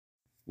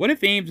What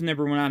if Ames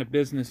never went out of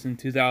business in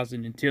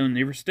 2002 and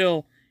they were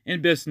still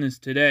in business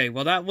today?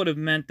 Well, that would have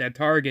meant that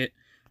Target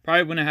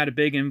probably wouldn't have had a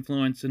big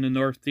influence in the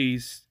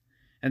Northeast,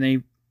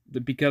 and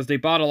because they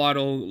bought a lot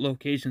of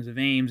locations of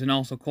Ames, and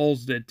also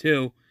Kohl's did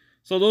too.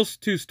 So those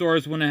two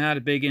stores wouldn't have had a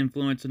big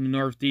influence in the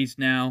Northeast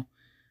now,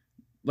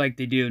 like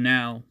they do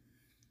now,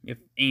 if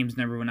Ames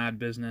never went out of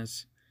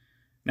business.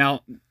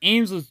 Now,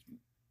 Ames was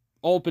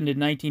opened in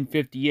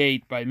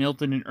 1958 by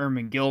Milton and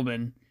Irving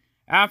Gilman,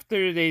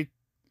 after they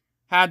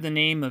had the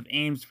name of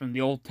Ames from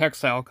the old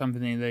textile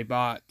company they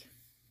bought.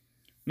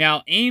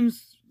 Now,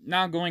 Ames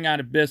not going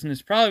out of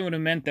business probably would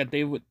have meant that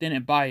they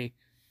didn't buy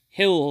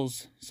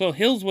Hills, so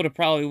Hills would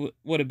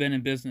have been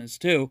in business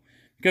too,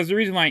 because the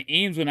reason why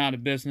Ames went out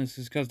of business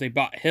is because they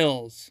bought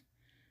Hills.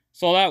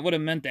 So that would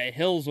have meant that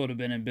Hills would have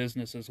been in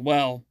business as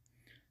well.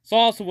 So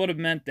also would have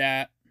meant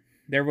that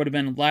there would have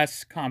been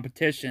less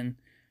competition,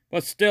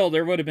 but still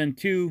there would have been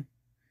two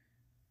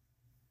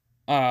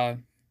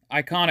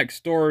iconic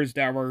stores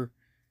that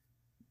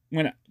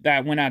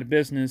went out of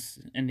business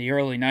in the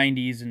early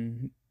 90s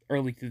and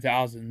early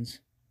 2000s.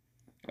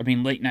 I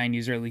mean, late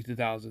 90s, early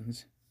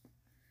 2000s.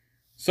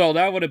 So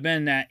that would have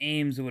been that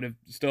Ames would have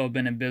still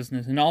been in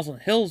business, and also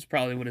Hills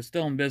probably would have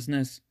still in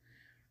business.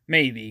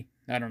 Maybe.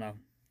 I don't know.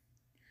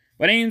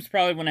 But Ames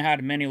probably wouldn't have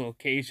had many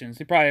locations.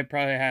 They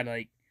probably had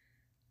like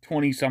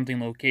 20-something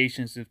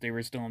locations if they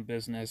were still in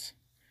business.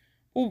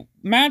 Well,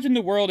 imagine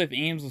the world if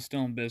Ames was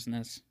still in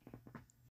business.